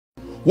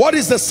What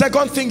is the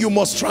second thing you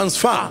must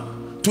transfer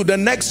to the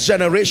next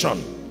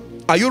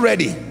generation? Are you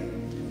ready?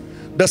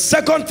 The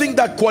second thing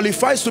that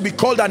qualifies to be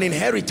called an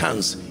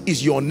inheritance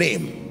is your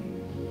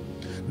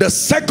name. The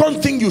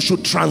second thing you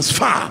should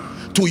transfer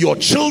to your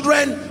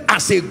children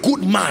as a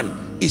good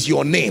man is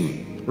your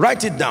name.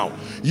 Write it down.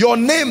 Your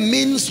name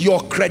means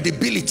your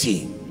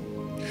credibility.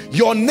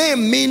 Your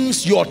name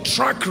means your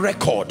track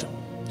record.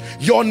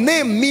 Your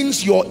name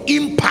means your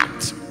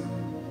impact.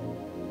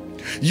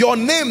 Your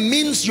name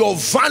means your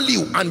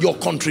value and your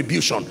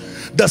contribution.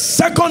 The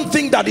second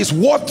thing that is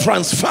worth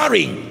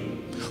transferring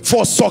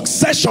for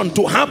succession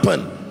to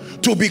happen,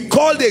 to be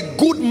called a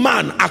good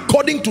man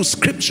according to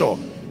scripture,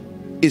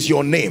 is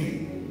your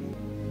name.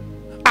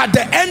 At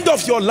the end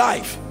of your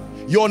life,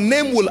 your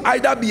name will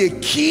either be a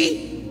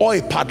key or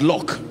a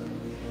padlock.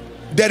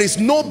 There is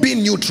no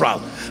being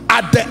neutral.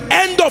 At the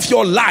end of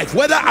your life,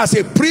 whether as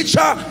a preacher,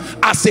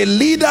 as a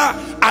leader,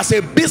 as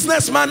a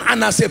businessman,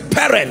 and as a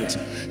parent,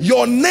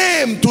 your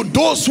name to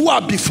those who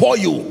are before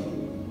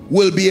you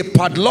will be a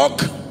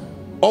padlock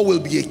or will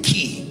be a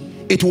key.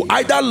 It will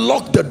either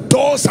lock the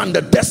doors and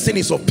the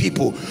destinies of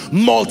people,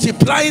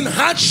 multiplying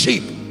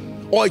hardship,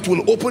 or it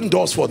will open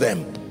doors for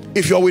them.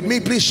 If you're with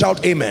me, please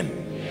shout amen.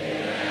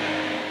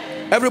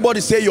 Amen.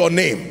 Everybody say your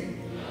name.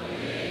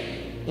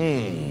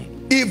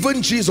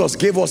 Even Jesus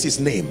gave us his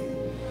name.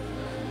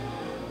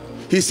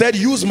 He said,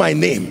 use my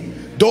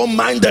name. Don't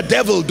mind the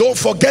devil. Don't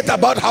forget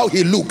about how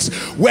he looks.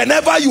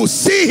 Whenever you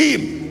see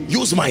him,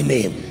 use my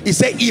name. He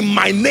said, in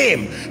my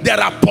name, there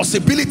are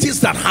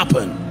possibilities that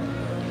happen.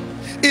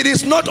 It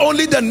is not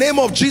only the name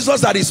of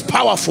Jesus that is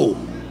powerful.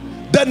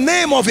 The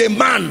name of a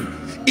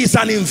man is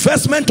an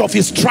investment of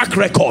his track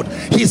record,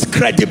 his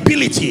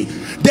credibility.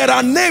 There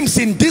are names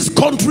in this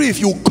country, if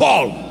you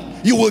call,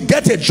 you will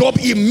get a job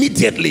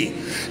immediately.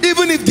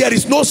 Even if there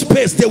is no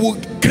space, they will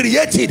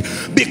create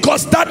it,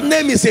 because that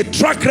name is a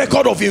track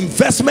record of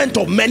investment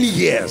of many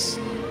years.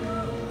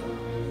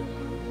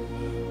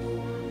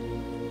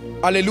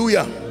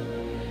 Hallelujah.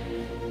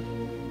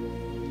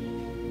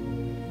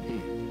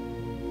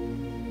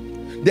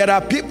 There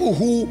are people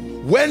who,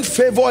 when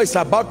favor is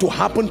about to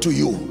happen to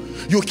you,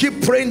 you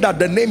keep praying that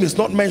the name is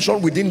not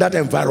mentioned within that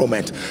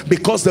environment,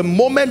 because the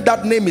moment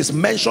that name is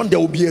mentioned, there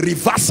will be a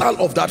reversal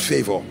of that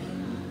favor.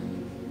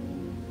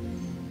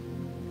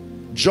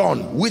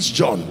 John, which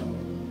John?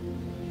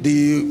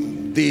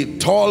 The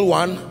tall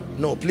one?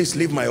 No, please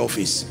leave my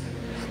office.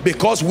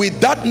 Because with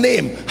that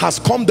name has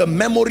come the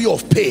memory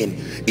of pain.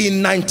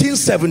 In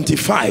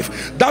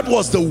 1975, that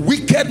was the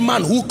wicked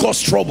man who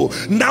caused trouble.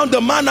 Now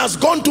the man has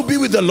gone to be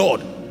with the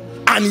Lord,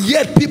 and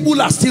yet people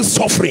are still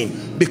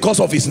suffering because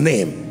of his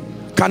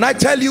name. Can I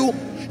tell you,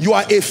 you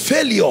are a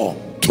failure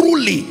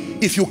truly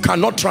if you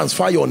cannot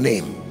transfer your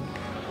name.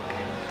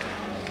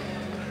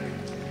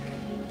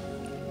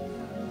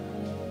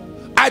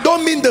 I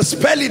don't mean the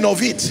spelling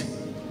of it.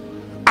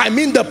 I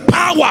mean the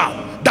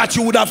power that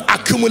you would have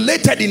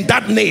accumulated in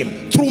that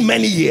name through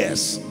many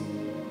years.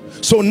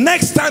 So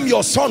next time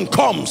your son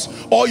comes,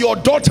 or your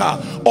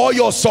daughter, or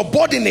your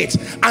subordinate,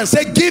 and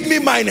say, give me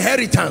my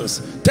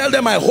inheritance, tell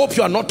them, I hope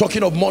you are not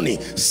talking of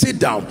money. Sit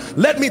down.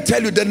 Let me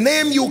tell you, the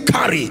name you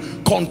carry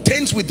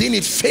contains within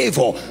it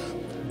favor.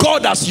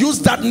 God has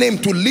used that name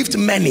to lift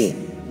many.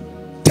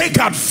 Take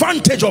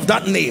advantage of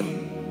that name.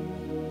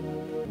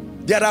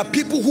 There are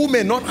people who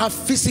may not have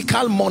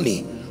physical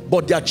money,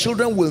 but their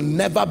children will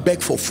never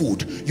beg for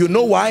food. You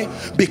know why?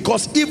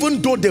 Because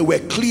even though they were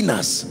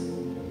cleaners,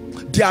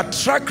 their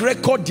track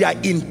record, their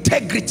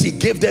integrity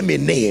gave them a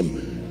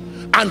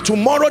name. And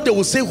tomorrow they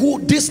will say, who,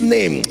 this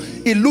name,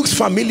 it looks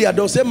familiar.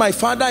 They'll say, my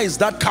father is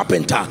that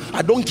carpenter.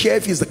 I don't care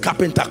if he's the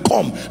carpenter.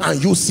 Come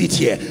and you sit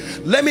here.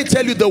 Let me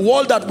tell you, the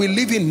world that we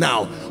live in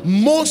now,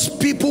 most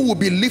people will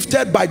be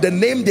lifted by the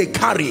name they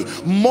carry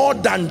more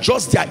than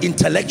just their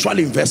intellectual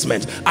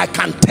investment. I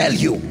can tell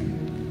you,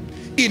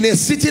 in a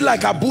city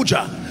like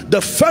Abuja,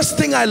 the first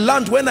thing I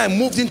learned when I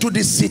moved into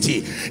this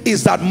city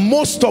is that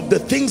most of the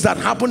things that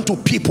happen to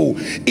people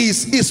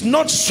is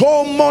not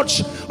so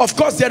much. Of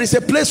course, there is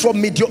a place for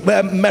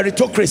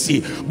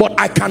meritocracy, but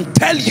I can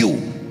tell you,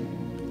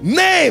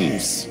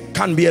 names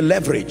can be a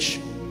leverage.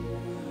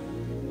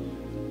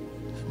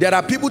 There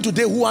are people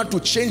today who want to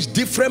change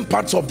different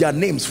parts of their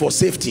names for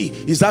safety.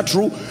 Is that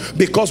true?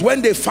 Because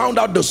when they found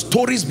out the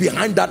stories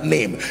behind that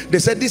name, they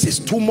said, this is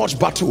too much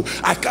battle.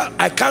 I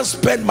can't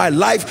spend my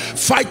life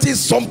fighting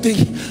something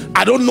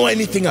I don't know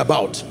anything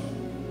about.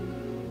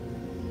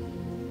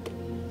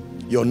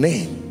 Your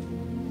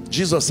name.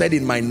 Jesus said,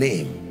 in my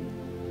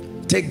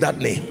name. Take that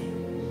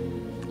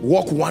name.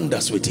 Work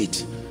wonders with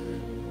it.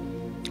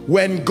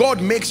 When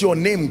God makes your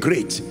name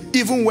great,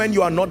 even when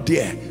you are not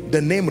there,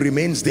 the name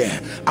remains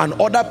there, and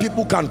other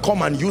people can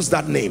come and use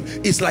that name.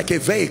 It's like a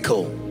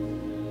vehicle.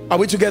 Are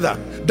we together?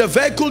 The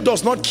vehicle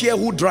does not care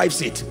who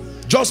drives it.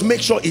 Just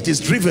make sure it is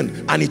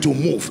driven and it will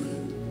move.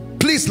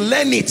 Please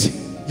learn it.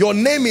 Your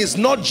name is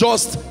not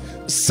just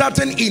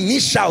certain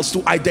initials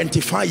to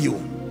identify you.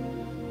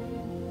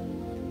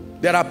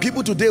 There are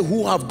people today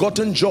who have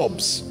gotten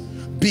jobs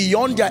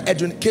beyond their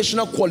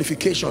educational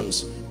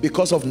qualifications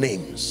because of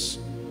names.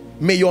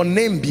 May your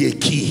name be a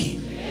key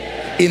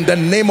in the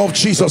name of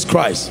Jesus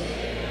Christ.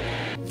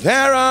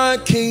 There are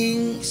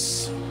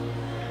kings,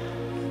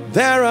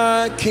 there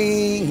are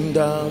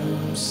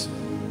kingdoms,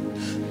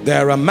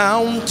 there are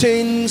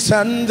mountains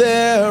and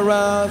there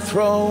are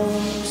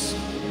thrones,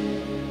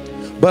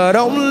 but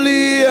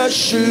only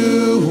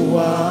Yeshua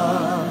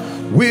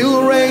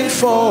will reign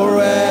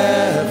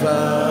forever.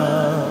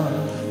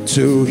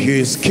 To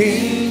his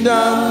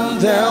kingdom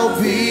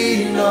there'll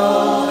be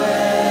no end.